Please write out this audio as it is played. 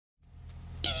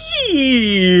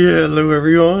Hello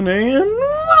everyone, and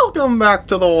welcome back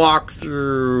to the walkthrough.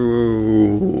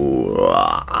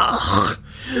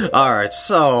 Alright,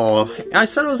 so, I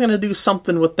said I was going to do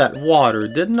something with that water,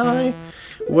 didn't I?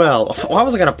 Well, why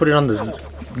was I going to put it on this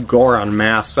Goron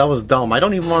mask? That was dumb. I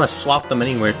don't even want to swap them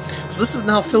anyway. So this is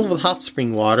now filled with hot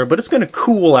spring water, but it's going to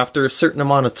cool after a certain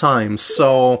amount of time,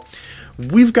 so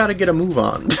we've got to get a move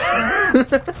on.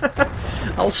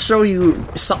 I'll show you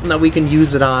something that we can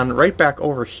use it on right back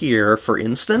over here, for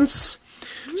instance.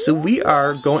 So we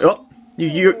are going... Oh!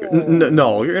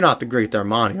 No, you're not the Great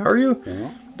Darmani, are you?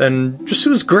 Then just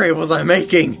whose grave was I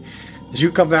making? Did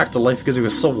you come back to life because it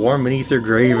was so warm beneath your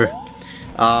grave?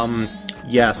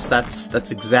 Yes,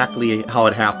 that's exactly how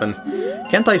it happened.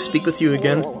 Can't I speak with you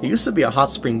again? There used to be a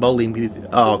hot spring bubbling beneath...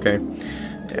 Oh, okay.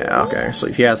 Yeah, okay. So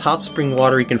if he has hot spring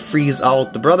water, he can freeze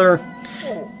out the brother.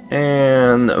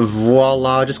 And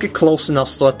voila, just get close enough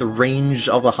so that the range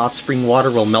of the hot spring water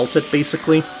will melt it,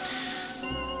 basically.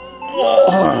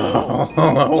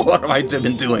 Oh, what have I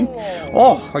been doing?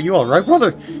 Oh, are you alright,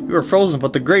 brother? You were frozen,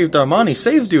 but the Great Darmani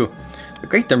saved you. The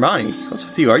Great Darmani? What's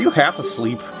with you? Are you half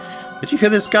asleep? Did you hear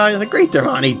this guy? The Great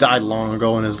Darmani died long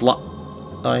ago and is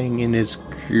lying in his...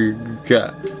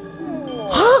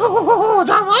 Oh,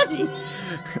 Darmani!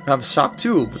 I'm shocked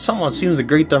too, but someone seems the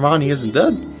Great Darmani isn't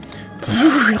dead.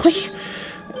 Really?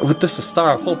 With this, a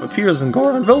star of hope appears in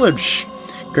Goron Village.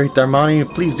 Great Darmani,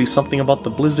 please do something about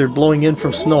the blizzard blowing in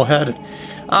from Snowhead.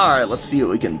 Alright, let's see what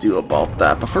we can do about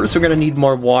that. But first we're going to need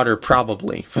more water,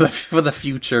 probably, for the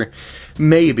future.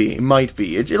 Maybe, might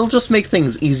be. It'll just make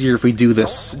things easier if we do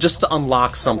this, just to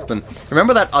unlock something.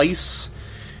 Remember that ice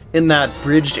in that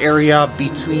bridged area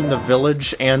between the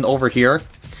village and over here?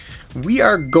 We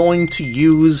are going to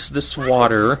use this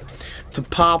water to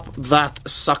pop that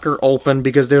sucker open,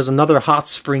 because there's another hot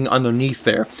spring underneath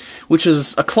there, which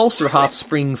is a closer hot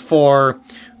spring for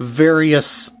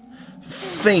various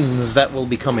things that we'll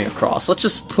be coming across. Let's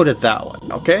just put it that way,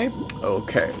 okay?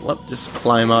 Okay, let's just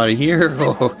climb out of here.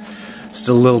 Oh,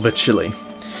 still a little bit chilly.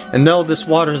 And no, this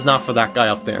water is not for that guy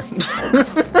up there.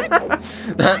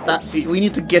 We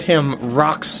need to get him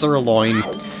rock sirloin.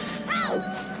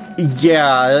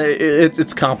 Yeah,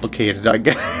 it's complicated, I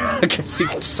guess you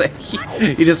could say.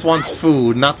 He just wants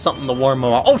food, not something to warm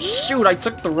him up. Oh shoot, I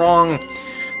took the wrong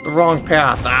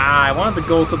path. I wanted to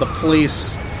go to the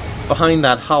place behind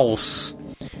that house.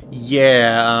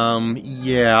 Yeah,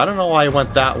 I don't know why I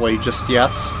went that way just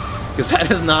yet, because that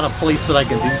is not a place that I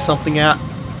can do something at.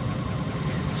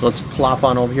 So let's plop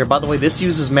on over here. By the way, this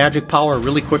uses magic power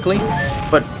really quickly,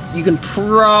 but you can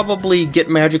probably get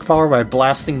magic power by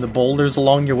blasting the boulders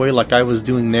along your way like I was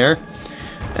doing there.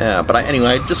 Anyway,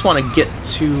 I just want to get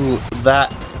to that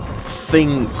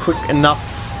thing quick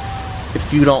enough,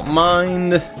 if you don't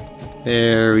mind.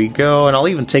 There we go, and I'll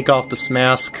even take off this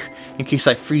mask in case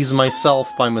I freeze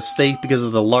myself by mistake because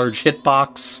of the large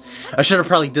hitbox. I should have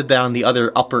probably did that on the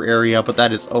other upper area, but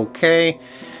that is okay.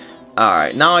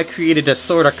 Alright, now I created a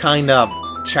sort of kind of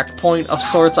checkpoint of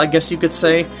sorts, I guess you could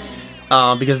say.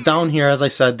 Because down here, as I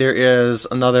said, there is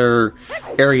another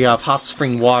area of hot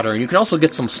spring water. And you can also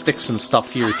get some sticks and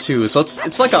stuff here too. So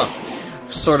it's like a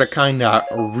sort of kind of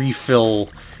refill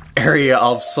area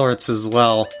of sorts as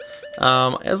well.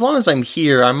 As long as I'm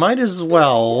here, I might as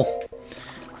well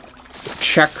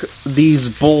check these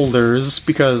boulders,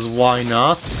 because why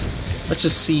not? Let's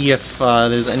just see if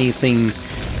there's anything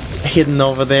hidden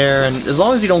over there, and as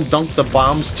long as you don't dunk the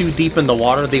bombs too deep in the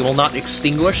water, they will not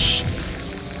extinguish.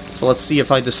 So let's see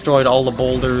if I destroyed all the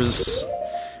boulders,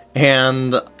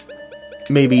 and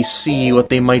maybe see what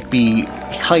they might be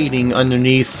hiding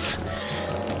underneath.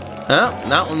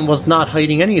 That one was not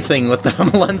hiding anything with the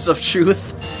lens of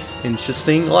truth.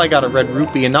 Interesting. Well, I got a red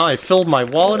rupee, and now I filled my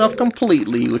wallet up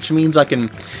completely, which means I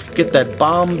can get that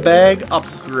bomb bag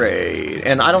upgrade.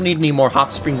 And I don't need any more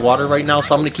hot spring water right now,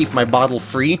 so I'm going to keep my bottle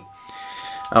free.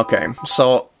 Okay,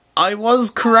 so I was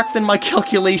correct in my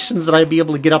calculations that I'd be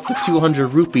able to get up to 200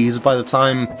 rupees by the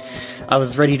time I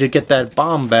was ready to get that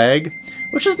bomb bag,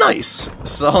 which is nice.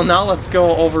 So now let's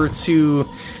go over to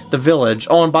the village.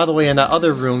 Oh, and by the way, in that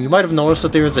other room, you might have noticed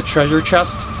that there is a treasure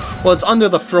chest. Well, it's under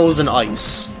the frozen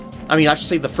ice. I mean, I should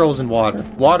say the frozen water.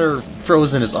 Water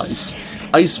frozen is ice.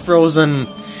 Ice frozen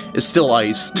is still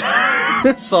ice.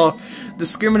 So,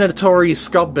 discriminatory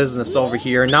scrub business over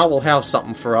here. Now we'll have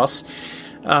something for us.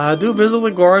 Do visit the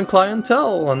Goron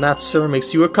clientele, and that, sir,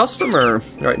 makes you a customer.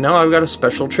 Right now, I've got a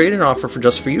special trade-in offer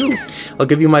just for you. I'll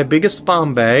give you my biggest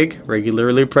bomb bag,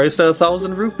 regularly priced at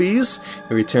 1,000 rupees.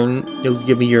 In return, you'll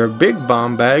give me your big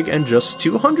bomb bag and just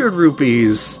 200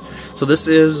 rupees. So this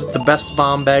is the best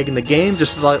bomb bag in the game,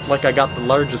 just like I got the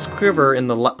largest quiver in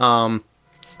the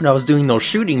when I was doing those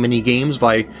shooting mini games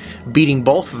by beating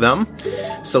both of them.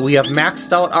 So we have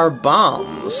maxed out our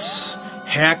bombs.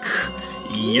 Heck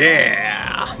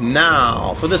yeah!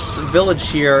 Now, for this village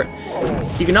here,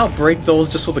 you can now break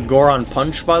those just with a Goron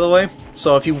punch, by the way.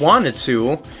 So if you wanted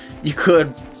to, you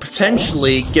could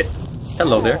potentially get...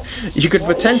 Hello there. You could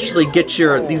potentially get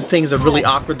your... These things are really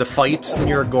awkward to fight when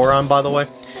you're a Goron, by the way.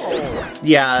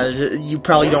 Yeah, you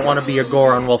probably don't want to be a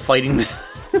Goron while fighting them.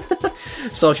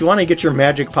 So if you want to get your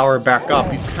magic power back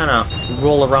up, you kind of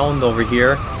roll around over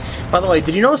here. By the way,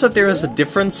 did you notice that there is a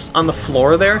difference on the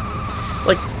floor there?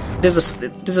 Like,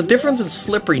 there's a difference in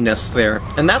slipperiness there,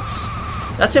 and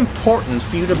that's important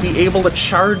for you to be able to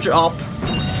charge up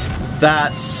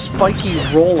that spiky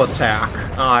roll attack.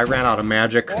 Oh, I ran out of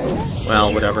magic.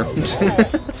 Well, whatever.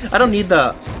 I don't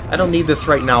need this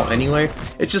right now anyway.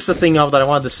 It's just a thing of that I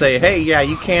wanted to say, hey, yeah,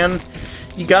 you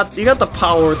got the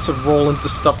power to roll into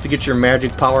stuff to get your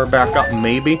magic power back up,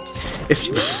 maybe.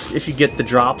 If you get the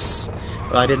drops.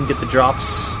 But I didn't get the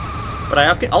drops. But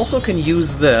I also can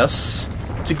use this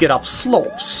to get up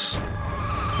slopes.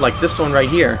 Like this one right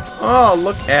here. Oh,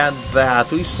 look at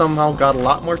that. We somehow got a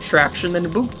lot more traction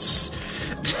than boots.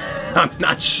 I'm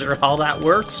not sure how that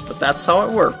works, but that's how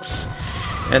it works.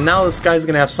 And now this guy's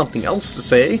gonna have something else to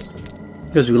say.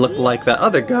 Because we look like that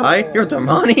other guy. You're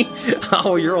Darmani?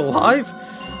 Oh, you're alive?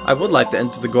 I would like to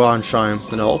enter the Goron Shrine.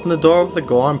 Then I'll open the door with the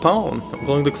Goron Pound. I'm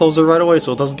going to close it right away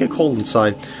so it doesn't get cold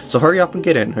inside. So hurry up and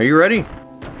get in. Are you ready?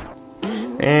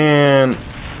 And...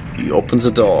 he opens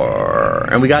the door,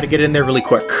 and we gotta get in there really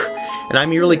quick. And I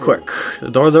mean really quick. The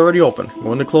door's already open. I'm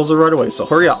going to close it right away, so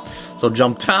hurry up. So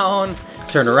jump down,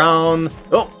 turn around.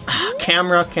 Oh,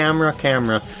 camera.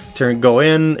 Go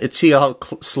in. See how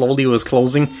slowly it was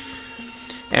closing?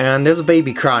 And there's a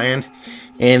baby crying,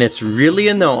 and it's really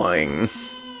annoying.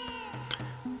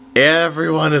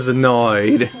 Everyone is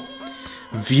annoyed.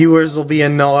 Viewers will be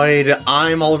annoyed.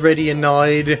 I'm already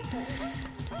annoyed.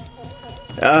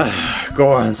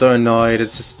 Goron's so annoyed.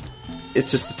 It's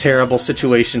just a terrible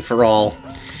situation for all.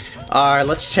 Alright,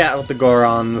 let's chat with the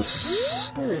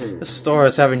Gorons. The store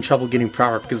is having trouble getting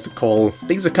power because of the coal.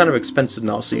 Things are kind of expensive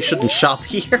now, so you shouldn't shop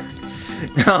here.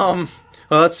 Well,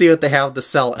 let's see what they have to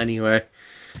sell anyway.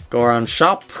 Goron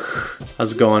shop.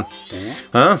 How's it going?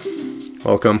 Huh?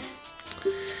 Welcome.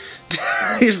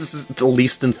 He's the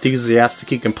least enthusiastic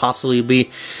he can possibly be.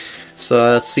 So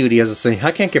let's see what he has to say.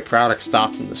 I can't get product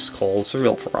stocked in this cold. It's a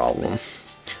real problem.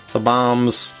 So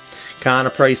bombs, kind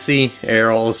of pricey.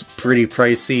 Arrows, pretty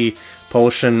pricey.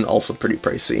 Potion, also pretty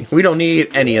pricey. We don't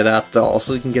need any of that though,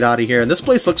 so we can get out of here. And this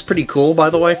place looks pretty cool,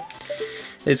 by the way.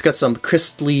 It's got some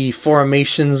crystally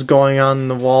formations going on in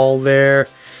the wall there.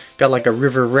 Got like a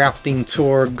river rafting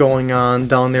tour going on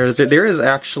down there. There is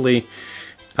actually,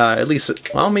 at least,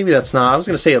 well, maybe that's not. I was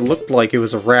going to say it looked like it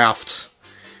was a raft.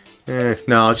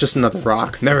 No, it's just another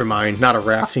rock. Never mind, not a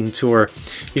rafting tour.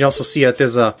 You can also see that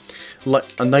there's a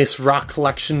nice rock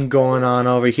collection going on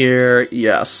over here.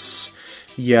 Yes.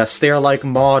 Yes, they are like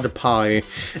Maud Pie.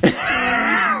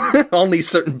 Only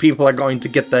certain people are going to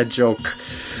get that joke.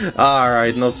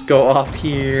 Alright, let's go up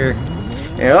here.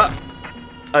 Yeah,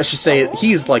 I should say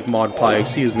he's like Maud Pie,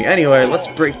 excuse me. Anyway, let's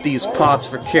break these pots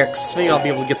for kicks. Maybe I'll be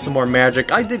able to get some more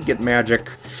magic. I did get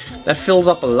magic. That fills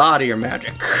up a lot of your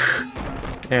magic.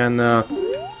 And, I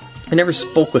never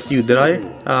spoke with you, did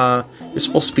I? You're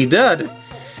supposed to be dead.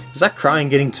 Is that crying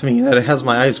getting to me that it has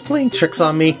my eyes playing tricks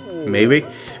on me? Maybe.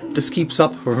 If this keeps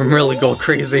up, we'll really go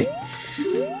crazy.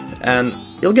 And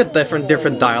you'll get different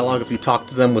dialogue if you talk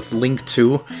to them with Link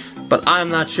too. But I'm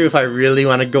not sure if I really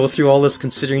want to go through all this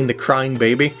considering the crying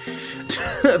baby.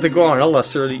 The Goron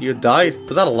Eldest heard that you died.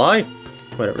 Was that a lie?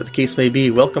 Whatever the case may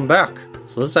be, welcome back.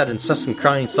 So does that incessant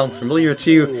crying sound familiar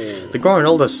to you? The Goron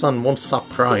Eldest son won't stop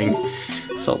crying.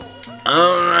 So,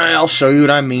 alright, I'll show you what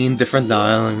I mean. Different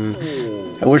dialogue.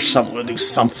 I wish someone would do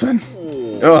something.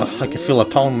 Ugh, I can feel a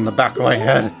pound in the back of my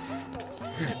head.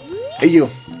 Hey you.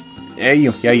 Hey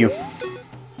you. Yeah you.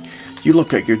 You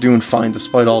look like you're doing fine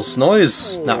despite all this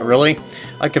noise. Not really.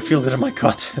 I can feel it in my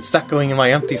gut. It's that going in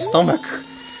my empty stomach.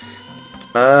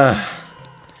 And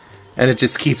it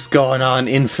just keeps going on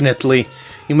infinitely.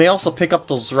 You may also pick up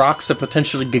those rocks and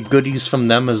potentially get goodies from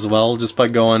them as well, just by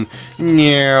going,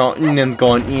 meow, and then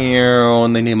going, meow,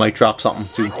 and then they might drop something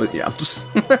too, but yeah.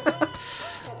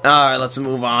 Alright, let's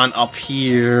move on up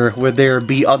here, where there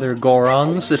be other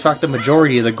Gorons. In fact, the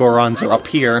majority of the Gorons are up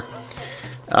here.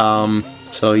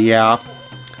 So yeah.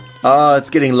 It's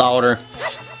getting louder.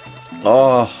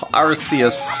 Oh,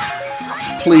 Arceus.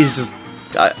 Please just...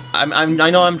 I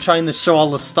know I'm trying to show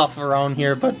all the stuff around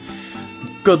here, but...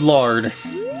 good lord.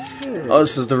 Oh,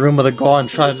 this is the room of the Goron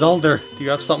Tribe's Elder. Do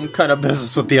you have some kind of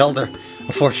business with the Elder?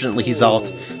 Unfortunately, he's out.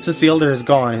 Since the elder is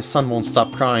gone, his son won't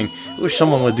stop crying. I wish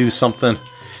someone would do something.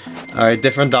 Alright,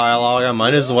 different dialogue, I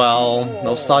might as well.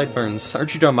 No sideburns.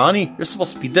 Aren't you Darmani? You're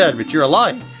supposed to be dead, but you're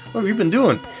alive. What have you been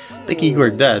doing? Thinking you were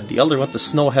dead. The elder went to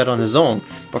Snowhead on his own.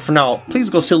 But for now, please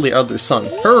go see the elder's son.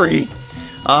 Hurry!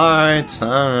 Alright.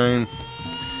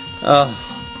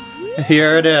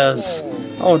 Here it is.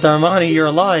 Oh, Darmani, you're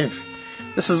alive.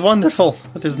 This is wonderful.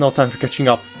 But there's no time for catching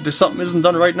up. There's something isn't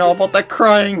done right now about that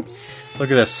crying.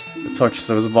 Look at this. The torch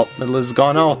that was about middle has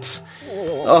gone out.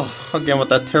 Oh, again with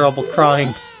that terrible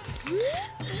crying.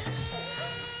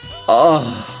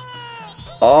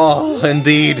 Oh,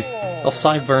 indeed. Those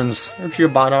sideburns. Aren't you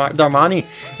Darmani?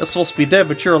 You're supposed to be dead,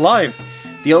 but you're alive.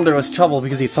 The elder was troubled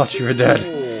because he thought you were dead.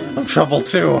 I'm troubled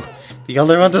too. The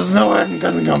elder went to Snowhead and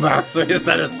doesn't come back, so he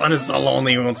said his son is so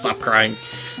lonely he won't stop crying.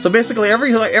 So basically,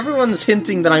 everyone's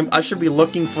hinting that I should be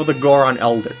looking for the Goron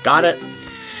elder. Got it?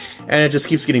 And it just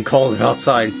keeps getting colder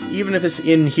outside. Even if it's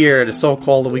in here, it is so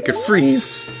cold that we could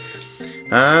freeze.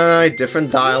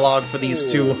 Different dialogue for these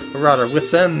two. We're at our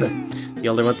wits' end. The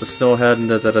elder went to Snowhead and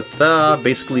da-da-da-da.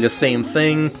 Basically the same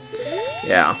thing.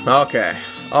 Yeah, okay.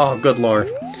 Oh, good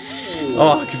lord.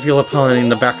 Oh, I can feel it pounding in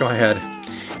the back of my head.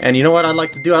 And you know what I'd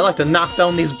like to do? I'd like to knock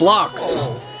down these blocks.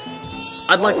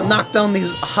 I'd like to knock down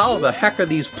these... How the heck are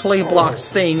these play blocks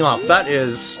staying up? That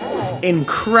is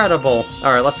incredible.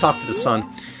 Alright, let's talk to the son.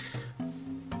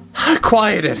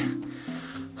 Quieted.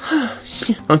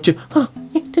 Don't you... Oh,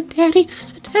 Daddy,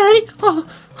 oh,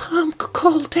 I'm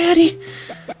cold, Daddy.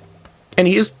 And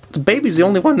the baby's the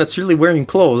only one that's really wearing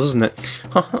clothes, isn't it?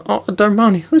 Oh,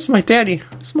 Darmani, where's my daddy?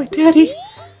 Where's my daddy?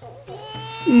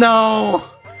 No.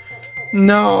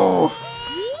 No.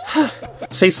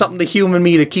 Say something to human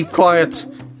me to keep quiet.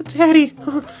 Daddy,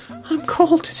 I'm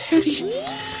cold, Daddy.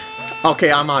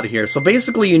 Okay, I'm out of here. So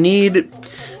basically you need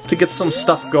to get some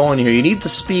stuff going here. You need to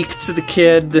speak to the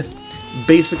kid,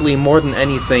 basically more than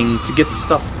anything, to get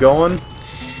stuff going.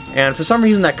 And for some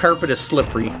reason that carpet is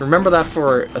slippery. Remember that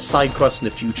for a side quest in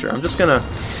the future. I'm just gonna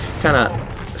kind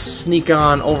of sneak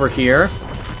on over here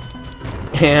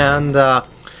and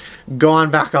go on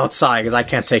back outside because I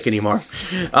can't take anymore.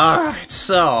 Alright,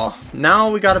 so now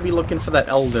we gotta be looking for that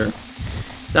elder.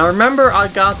 Now remember I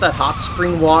got that hot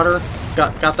spring water?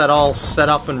 Got that all set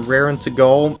up and raring to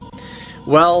go?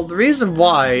 Well, the reason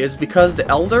why is because the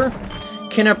elder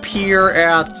can appear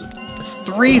at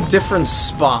 3 different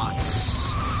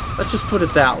spots. Let's just put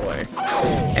it that way.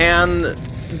 And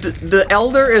the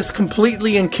elder is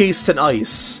completely encased in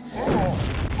ice.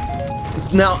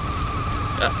 Now,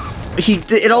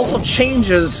 it also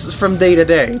changes from day to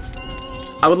day.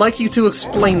 I would like you to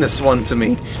explain this one to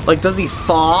me. Like, does he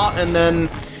thaw and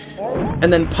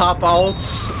then pop out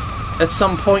at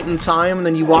some point in time, and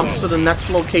then he walks to the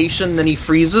next location, and then he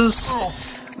freezes?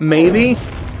 Maybe?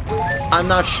 I'm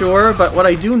not sure, but what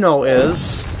I do know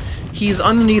is he's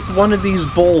underneath one of these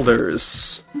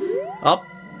boulders. Oh,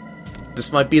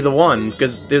 this might be the one,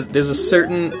 because there's a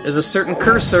certain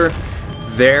cursor.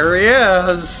 There he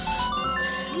is.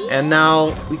 And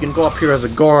now we can go up here as a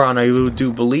Goron, I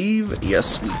do believe.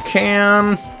 Yes, we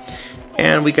can.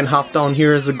 And we can hop down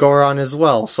here as a Goron as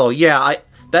well. So yeah,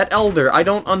 that elder, I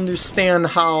don't understand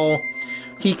how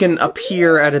he can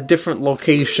appear at a different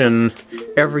location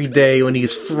every day when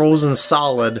he's frozen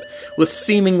solid, with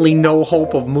seemingly no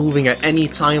hope of moving at any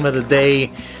time of the day,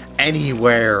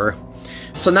 anywhere.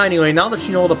 So now anyway, now that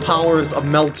you know the powers of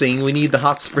melting, we need the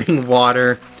hot spring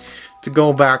water to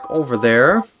go back over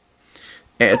there,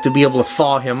 to be able to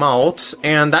thaw him out,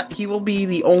 and that he will be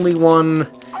the only one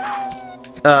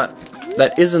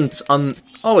that isn't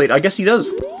oh wait, I guess he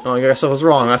does. Oh, I guess I was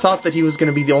wrong. I thought that he was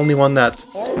going to be the only one that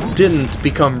didn't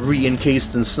become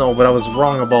re-encased in snow, but I was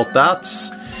wrong about that.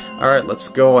 Alright, let's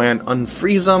go and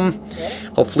unfreeze him.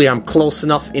 Hopefully I'm close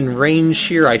enough in range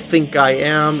here. I think I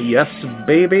am. Yes,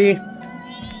 baby.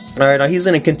 Alright, now he's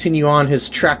going to continue on his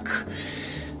trek.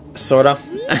 Sorta.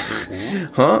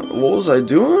 Huh? What was I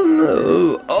doing?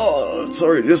 Oh, it's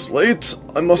already this late.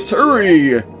 I must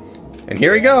hurry. And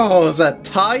here he goes at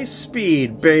high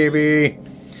speed, baby.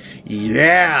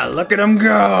 Yeah, look at him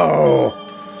go.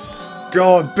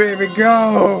 Go, baby,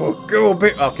 go. Go,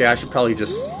 baby. Okay, I should probably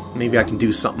just... Maybe I can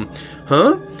do something.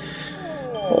 Huh?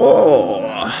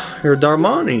 Oh, you're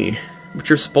Darmani. But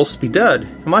you're supposed to be dead.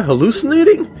 Am I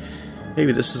hallucinating?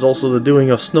 Maybe this is also the doing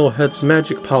of Snowhead's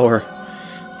magic power.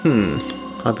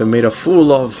 I've been made a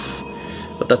fool of.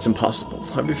 But that's impossible.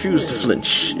 I refuse to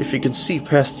flinch. If you can see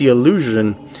past the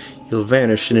illusion, you'll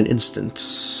vanish in an instant.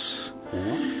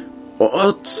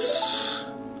 What?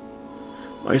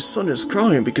 My son is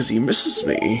crying because he misses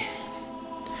me.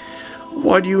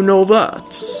 Why do you know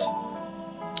that?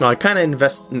 No, I kind of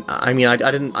invest. I mean,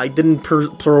 I didn't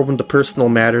probe into personal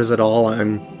matters at all.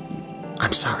 I'm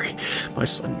sorry. My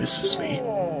son misses me.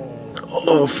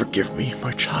 Oh, forgive me,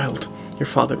 my child. Your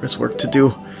father has work to do.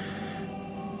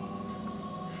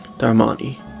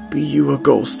 Darmani, be you a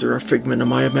ghost or a figment of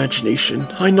my imagination,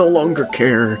 I no longer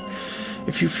care.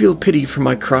 If you feel pity for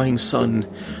my crying son,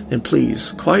 then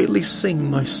please quietly sing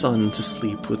my son to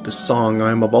sleep with the song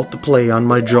I am about to play on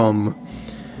my drum.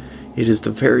 It is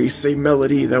the very same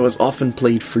melody that was often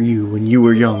played for you when you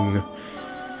were young.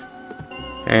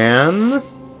 And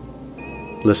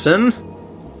listen.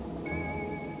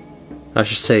 I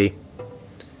should say,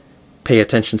 pay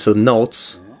attention to the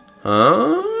notes.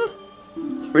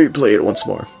 Replay it once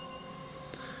more.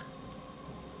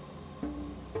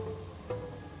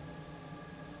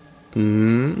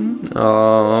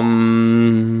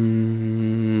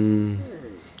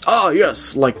 Ah,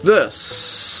 yes, like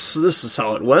this. This is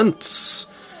how it went.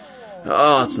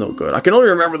 Ah, it's no good. I can only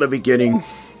remember the beginning.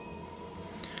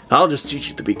 I'll just teach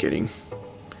you the beginning.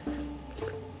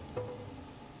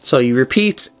 So you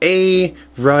repeat A,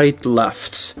 right,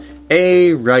 left.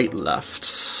 A, right,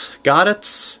 left. Got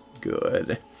it?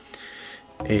 Good.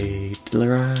 A,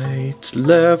 right,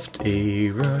 left.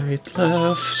 A, right,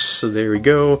 left. So there we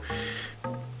go.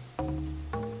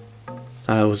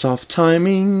 I was off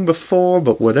timing before,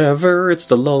 but whatever. It's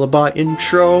the lullaby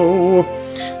intro.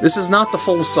 This is not the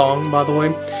full song, by the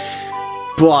way.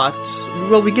 But we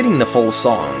will be getting the full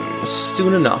song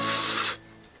soon enough.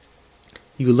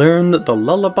 You learn the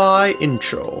lullaby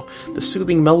intro, the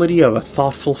soothing melody of a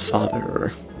thoughtful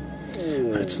father.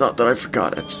 It's not that I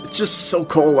forgot it. It's just so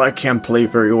cold I can't play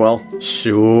very well.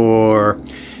 Sure.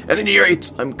 At any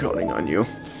rate, I'm counting on you.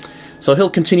 So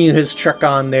he'll continue his trek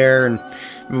on there, and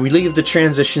when we leave the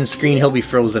transition screen, he'll be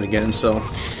frozen again, so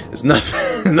there's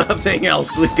nothing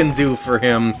else we can do for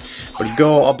him but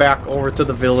go back over to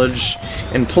the village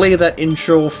and play that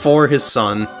intro for his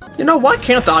son. You know, why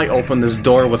can't I open this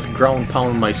door with ground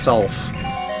pound myself?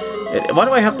 Why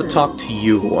do I have to talk to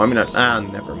you? I mean,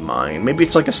 never mind. Maybe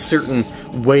it's like a certain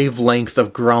wavelength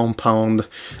of ground pound.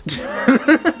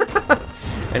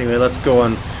 Anyway, let's go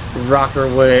and rock our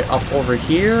way up over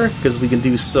here, because we can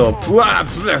do so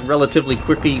relatively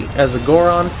quickly as a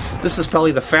Goron. This is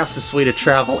probably the fastest way to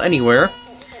travel anywhere.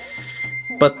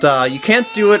 But you can't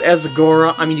do it as a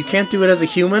Goron. I mean, you can't do it as a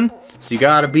human, so you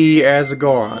gotta be as a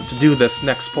Goron to do this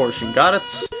next portion. Got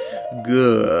it?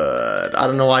 Good. I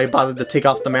don't know why I bothered to take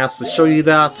off the mask to show you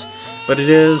that, but it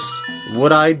is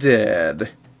what I did.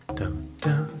 Dun,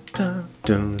 dun, dun,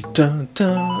 dun, dun,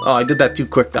 dun. Oh, I did that too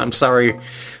quick. I'm sorry.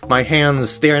 My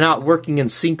hands, they're not working in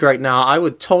sync right now. I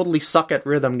would totally suck at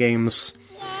rhythm games.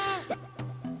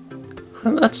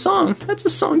 That song, that's a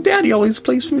song Daddy always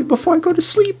plays for me before I go to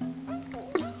sleep.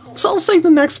 So I'll say the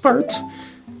next part.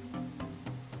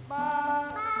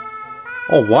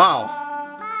 Oh, wow.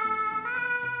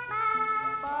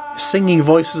 His singing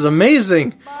voice is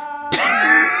amazing.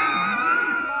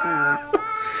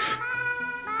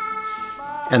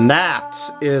 And that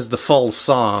is the full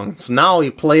song. So now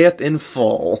we play it in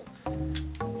full.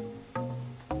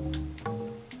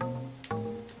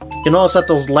 You notice that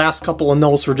those last couple of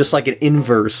notes were just like an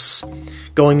inverse.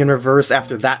 Going in reverse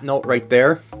after that note right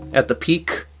there. At the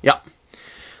peak. Yep.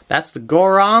 That's the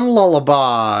Goron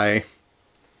Lullaby.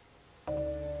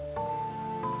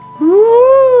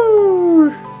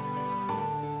 Woo!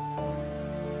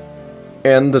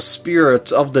 And the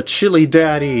spirit of the Chili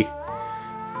Daddy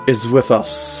is with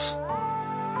us.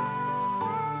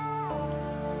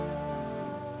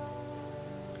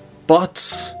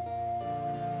 But,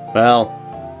 well,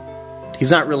 he's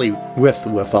not really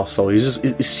with us, so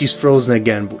she's frozen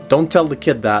again. But don't tell the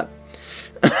kid that.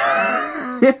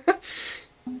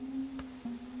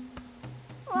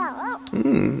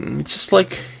 It's just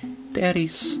like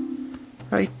Daddy's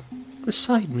right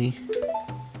beside me.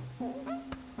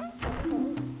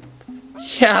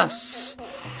 Yes!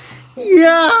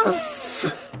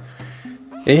 Yes!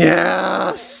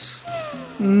 Yes!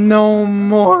 No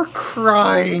more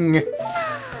crying!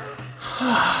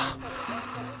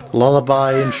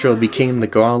 Lullaby intro became the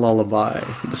Goron Lullaby.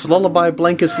 This lullaby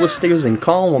blankets listeners in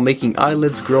calm while making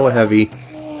eyelids grow heavy.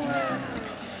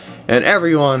 And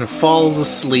everyone falls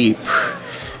asleep.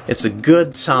 It's a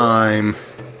good time.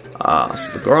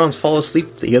 So the Gorons fall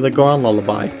asleep to hear the Goron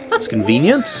Lullaby. That's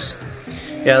convenient.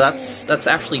 Yeah, that's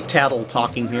actually Tattle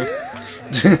talking here.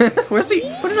 Where's the?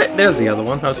 There's the other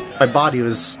one. My body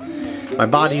was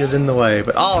in the way.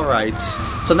 But all right.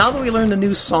 So now that we learned the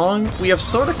new song, we have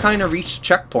sort of kind of reached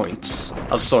checkpoints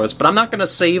of sorts. But I'm not gonna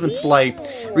save until I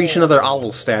reach another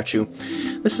owl statue.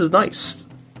 This is nice.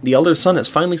 The elder son has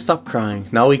finally stopped crying.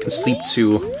 Now we can sleep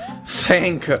too.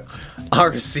 Thank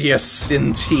Arceus,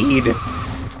 indeed.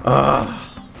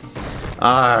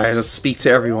 Alright, let's speak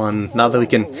to everyone. Now that we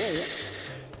can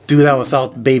do that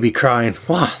without baby crying.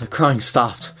 Wow, the crying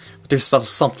stopped. But there's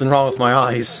something wrong with my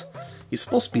eyes. He's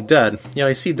supposed to be dead, yet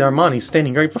I see Darmani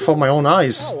standing right before my own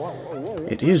eyes.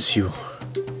 It is you.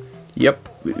 Yep,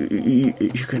 you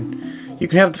can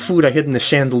have the food I hid in the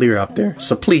chandelier up there,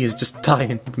 so please, just die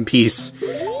in peace.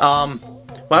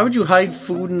 Why would you hide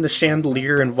food in the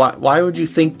chandelier, and why would you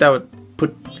think that would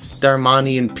put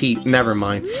Darmani and Pete? Never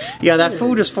mind. Yeah, that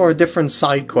food is for a different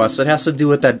side quest. It has to do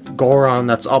with that Goron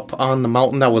that's up on the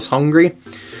mountain that was hungry.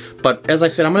 But, as I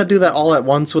said, I'm going to do that all at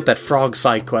once with that frog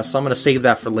side quest, so I'm going to save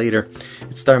that for later.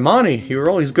 It's Darmani. You were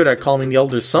always good at calming the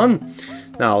elder son.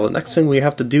 Now, the next thing we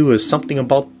have to do is something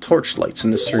about torchlights in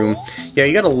this room. Yeah,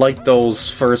 you gotta light those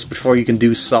first before you can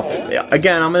do stuff. Yeah,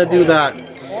 again, I'm gonna do that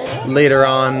later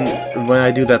on when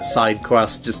I do that side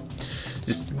quest. Just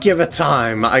give it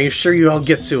time. I assure you I'll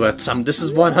get to it. This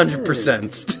is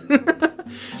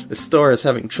 100%. The store is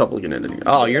having trouble getting in.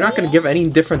 Oh, you're not gonna give any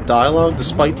different dialogue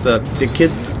despite the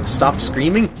kid stop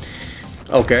screaming?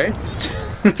 Okay.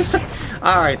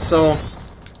 Alright, so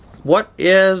what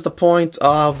is the point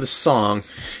of the song?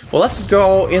 Well, let's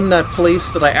go in that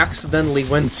place that I accidentally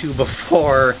went to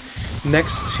before,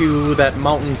 next to that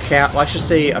mountain well, I should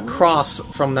say across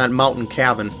from that mountain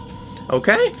cabin.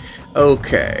 Okay?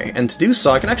 Okay. And to do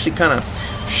so, I can actually kind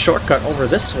of shortcut over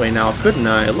this way now, couldn't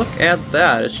I? Look at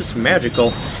that. It's just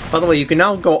magical. By the way, you can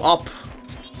now go up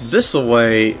this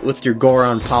way with your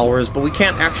Goron powers, but we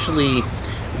can't actually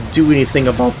do anything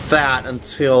about that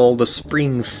until the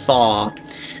spring thaw.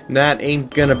 That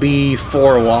ain't gonna be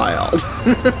for a while.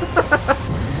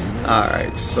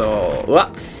 Alright, so...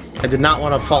 well, I did not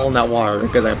want to fall in that water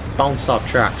because I bounced off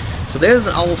track. So there's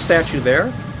an owl statue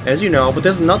there, as you know, but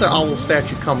there's another owl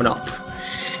statue coming up.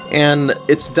 And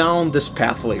it's down this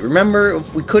pathway. Remember,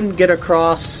 if we couldn't get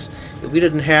across, if we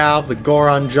didn't have the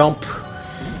Goron jump,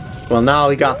 well, now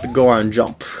we got the Goron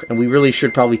jump. And we really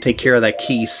should probably take care of that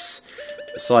Keese,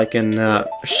 so I can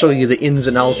show you the ins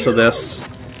and outs of this.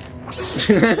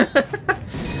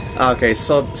 Okay,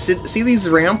 so see these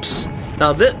ramps?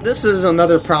 Now this is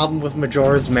another problem with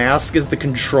Majora's Mask, is the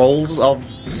controls of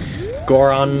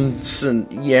Gorons,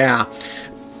 and yeah.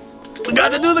 We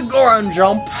gotta do the Goron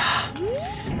jump.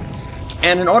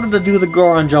 And in order to do the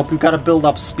Goron jump, we've got to build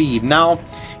up speed. Now,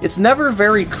 it's never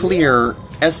very clear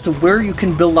as to where you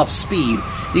can build up speed.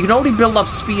 You can only build up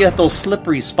speed at those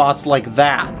slippery spots like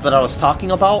that I was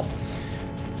talking about.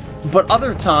 But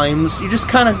other times, you just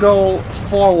kind of go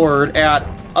forward at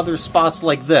other spots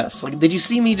like this. Like, did you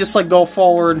see me just, like, go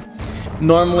forward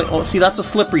normally? Oh, see, that's a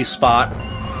slippery spot.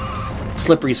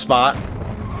 Slippery spot.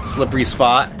 Slippery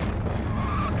spot.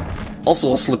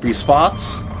 Also a slippery spot.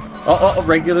 Oh, a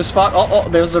regular spot. Oh,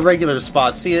 there's a regular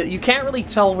spot. See, you can't really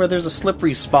tell where there's a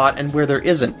slippery spot and where there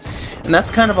isn't. And that's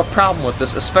kind of a problem with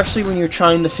this, especially when you're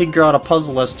trying to figure out a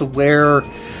puzzle as to where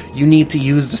you need to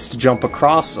use this to jump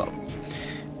across them.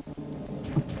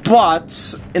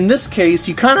 But, in this case,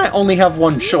 you kind of only have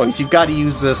one choice. You've got to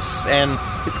use this, and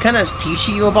it's kind of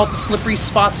teaching you about the slippery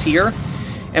spots here.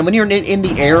 And when you're in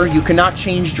the air, you cannot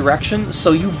change direction,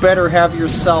 so you better have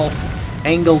yourself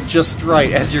angled just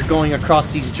right as you're going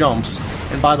across these jumps.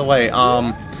 And by the way,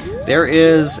 there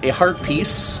is a heart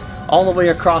piece all the way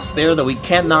across there that we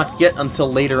cannot get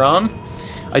until later on.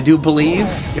 I do believe,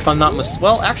 if I'm not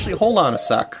well, actually, hold on a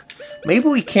sec. Maybe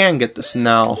we can get this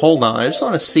now. Hold on, I just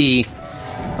want to see.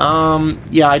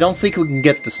 Yeah, I don't think we can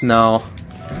get this now.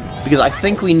 Because I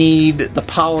think we need the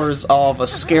powers of a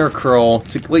scarecrow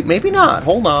to... wait, maybe not.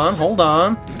 Hold on, hold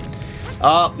on.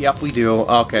 Yep, we do.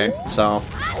 Okay, so...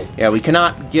 yeah, we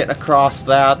cannot get across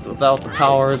that without the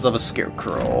powers of a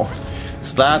scarecrow.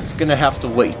 So that's gonna have to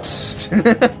wait.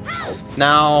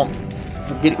 Now,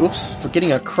 for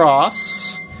getting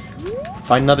across...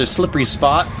 find another slippery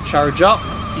spot, charge up.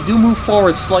 You do move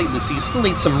forward slightly, so you still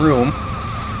need some room.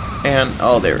 And,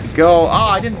 oh, there we go. Oh,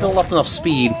 I didn't build up enough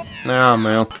speed. Oh,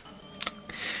 man.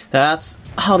 That's...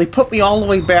 oh, they put me all the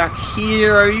way back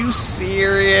here. Are you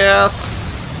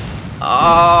serious?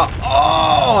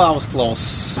 Oh, that was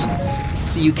close.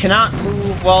 So you cannot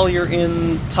move while you're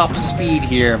in top speed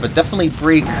here, but definitely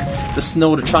break the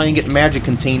snow to try and get magic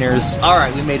containers.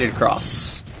 Alright, we made it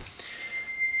across.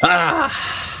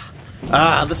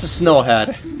 This is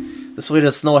Snowhead. This way to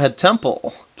the Snowhead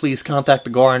Temple. Please contact the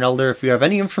Goron Elder if you have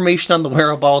any information on the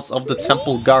whereabouts of the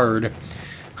Temple Guard.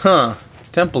 Huh.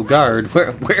 Temple Guard.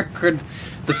 Where could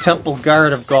the Temple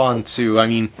Guard have gone to? I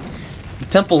mean, the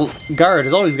temple guard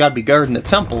has always got to be guarding the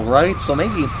temple, right? So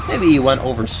maybe he went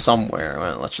over somewhere.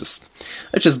 Well, let's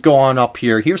just go on up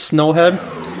here. Here's Snowhead.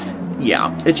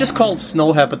 Yeah, it's just called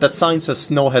Snowhead, but that sign says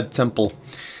Snowhead Temple.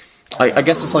 I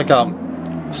guess it's like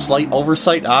a slight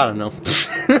oversight. I don't know.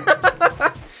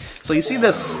 So you see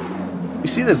this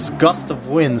gust of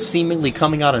wind seemingly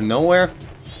coming out of nowhere.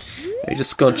 Let me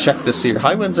just go check this here.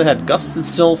 High winds ahead. Gusts and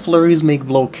snow flurries may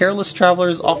blow careless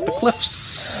travelers off the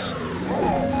cliffs.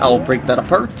 I'll break that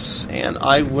apart, and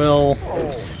I will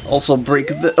also break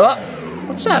the...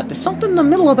 what's that? There's something in the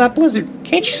middle of that blizzard.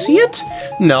 Can't you see it?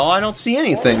 No, I don't see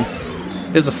anything.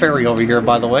 There's a fairy over here,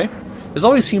 by the way. There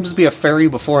always seems to be a fairy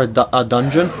before a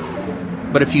dungeon.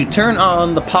 But if you turn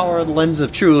on the power of the lens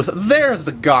of truth, there's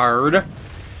the guard.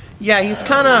 Yeah, he's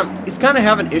kind of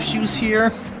having issues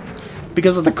here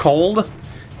because of the cold,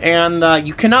 and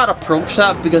you cannot approach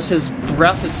that because his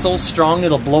breath is so strong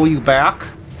it'll blow you back.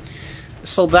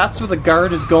 So that's what the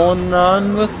guard is going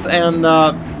on with, and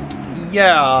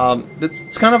yeah,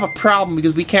 it's kind of a problem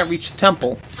because we can't reach the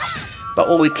temple. But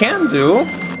what we can do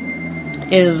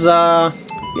is,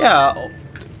 yeah,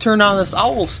 turn on this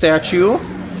owl statue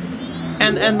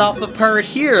and end off the part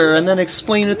here, and then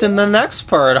explain it in the next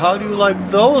part. How do you like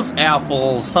those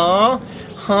apples, huh?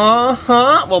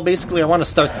 Huh? Well, basically, I want to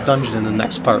start the dungeon in the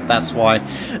next part, that's why.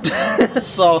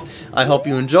 So, I hope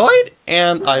you enjoyed,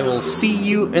 and I will see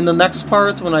you in the next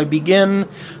part when I begin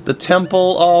the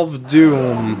Temple of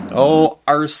Doom. Oh,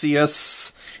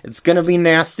 Arceus. It's gonna be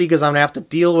nasty, because I'm gonna have to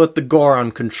deal with the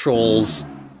Goron controls.